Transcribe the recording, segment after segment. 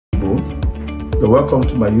Okolugbo. You're welcome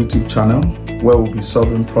to my YouTube channel where we'll be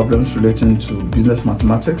solving problems relating to business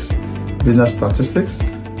mathematics, business statistics,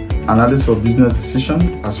 analysis for business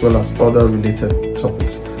decision, as well as other related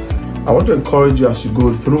topics. I want to encourage you as you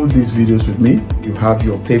go through these videos with me, you have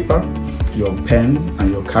your paper, your pen,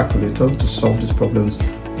 and your calculator to solve these problems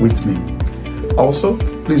with me. Also,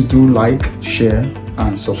 please do like, share,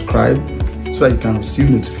 and subscribe so that you can receive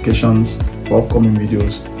notifications for upcoming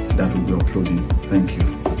videos that we'll be uploading. Thank you.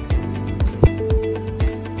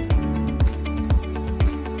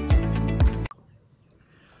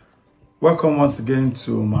 Welcome once again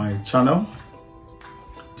to my channel.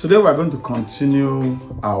 Today we're going to continue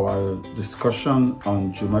our discussion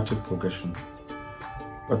on geometric progression.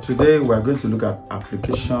 But today we're going to look at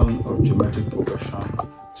application of geometric progression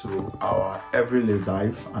to our everyday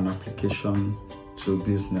life and application to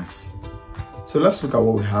business. So let's look at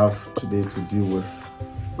what we have today to deal with.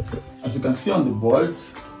 As you can see on the board,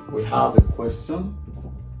 we have a question.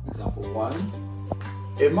 Example 1.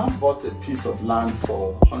 A man bought a piece of land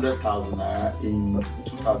for 100,000 naira in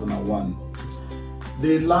 2001.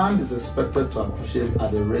 The land is expected to appreciate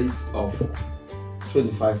at a rate of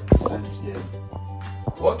 25% year.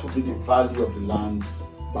 What will be the value of the land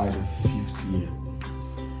by the 5th year?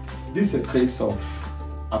 This is a case of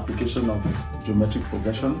application of geometric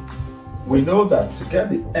progression. We know that to get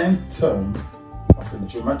the end term of a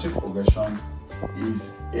geometric progression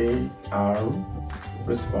is AR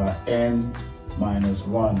raised to power n minus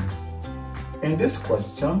 1. In this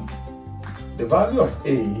question, the value of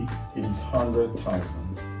A is 100,000.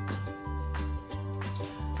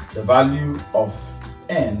 The value of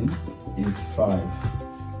N is 5.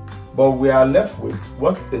 But we are left with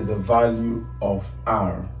what is the value of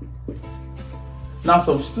R. Now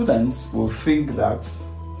some students will think that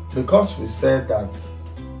because we said that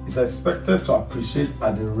it's expected to appreciate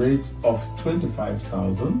at the rate of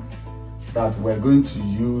 25,000, that we're going to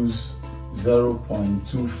use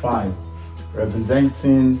 0.25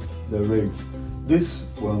 representing the rate. This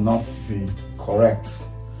will not be correct.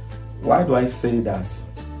 Why do I say that?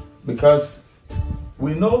 Because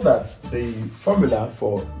we know that the formula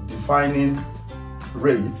for defining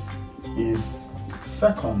rates is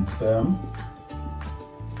second term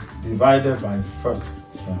divided by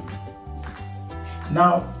first term.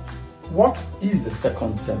 Now, what is the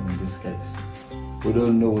second term in this case? We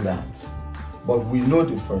don't know that, but we know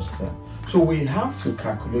the first term. So we have to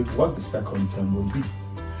calculate what the second term will be.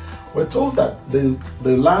 We're told that the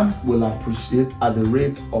land will appreciate at the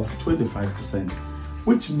rate of 25%,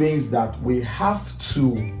 which means that we have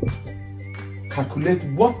to calculate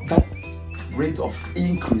what that rate of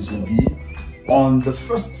increase will be on the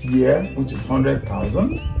first year, which is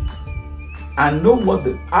 100,000, and know what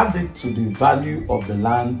add it to the value of the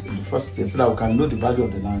land in the first year so that we can know the value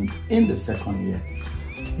of the land in the second year.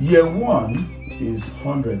 Year 1 is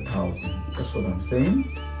 100,000. That's what I'm saying.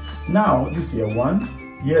 Now, this year 1,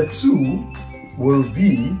 year 2 will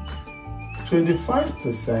be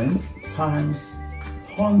 25% times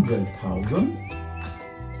 100,000,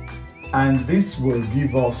 and this will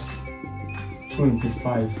give us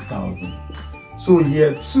 25,000. So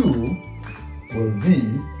year 2 will be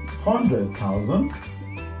 100,000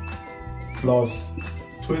 plus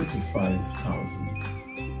 25,000.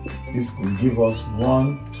 This will give us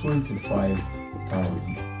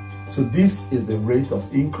 125,000. So this is the rate of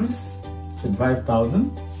increase.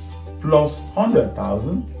 25,000 plus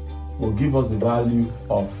 100,000 will give us the value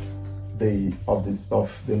of the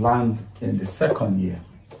land in the second year.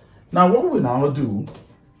 Now what we now do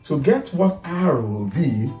to get what R will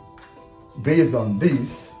be based on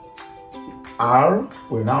this, R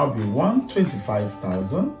will now be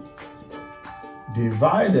 125,000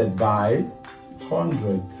 divided by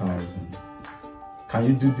 100,000. Can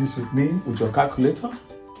you do this with me with your calculator?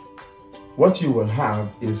 What you will have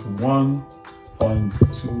is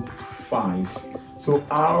 1.25. So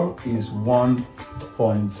R is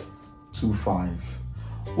 1.25.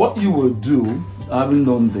 What you will do, having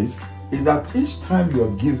done this, is that each time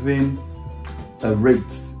you're given a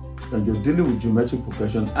rate, and you're dealing with geometric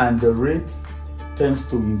progression, and the rate tends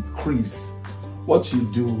to increase, what you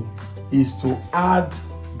do is to add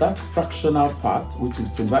that fractional part, which is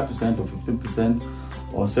 25% or 15%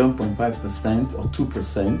 or 7.5% or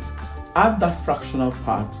 2%, add that fractional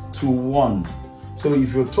part to 1. So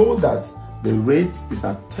if you're told that the rate is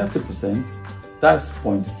at 30%, that's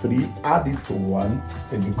 0.3, add it to 1,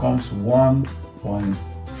 it becomes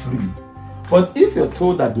 1.3. But if you're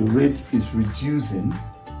told that the rate is reducing,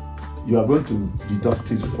 you are going to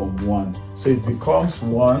deduct it from 1. So it becomes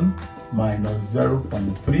 1 minus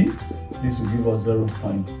 0.3. This will give us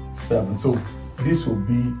 0.7. So this will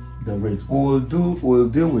be the rate. We'll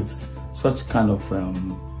deal with such kind of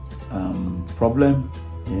problem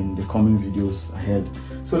in the coming videos ahead.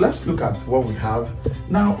 So let's look at what we have.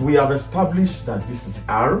 Now we have established that this is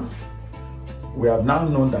R. We have now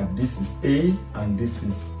known that this is A and this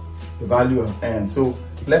is the value of N. So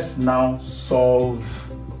let's now solve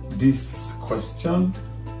this question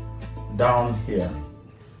down here.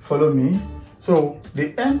 Follow me. So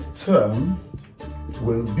the nth term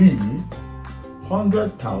will be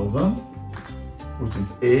 100,000, which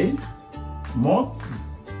is A,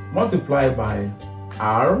 multiplied by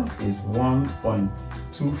R is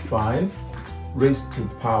 1.25 raised to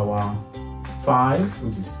power 5,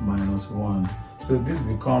 which is minus 1. So this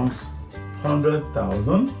becomes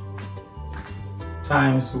 100,000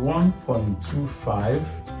 times 1.25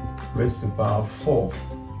 raised to power 4.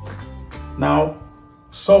 Now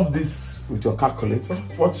solve this with your calculator.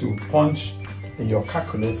 What you punch in your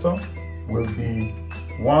calculator will be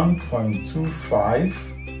 1.25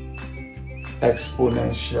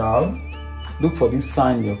 exponential, look for this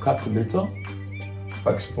sign in your calculator,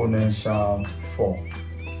 exponential 4.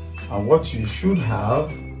 And what you should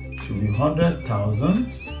have should be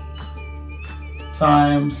 100,000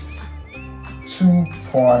 times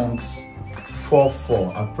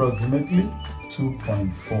 2.44, approximately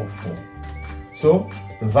 2.44. So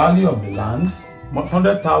the value of the land,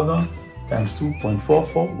 100,000 times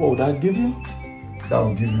 2.44, what would that give you? That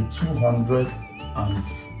will give you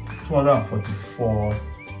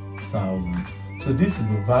 244,000. So this is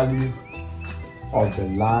the value of the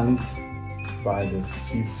land by the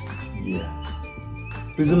 5th year.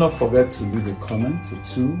 Please do not forget to leave a comment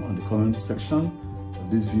too on the comment section of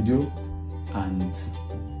this video, and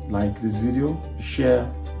like this video, share,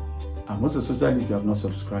 and most especially if you have not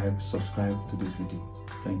subscribed, subscribe to this video.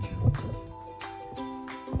 Thank you.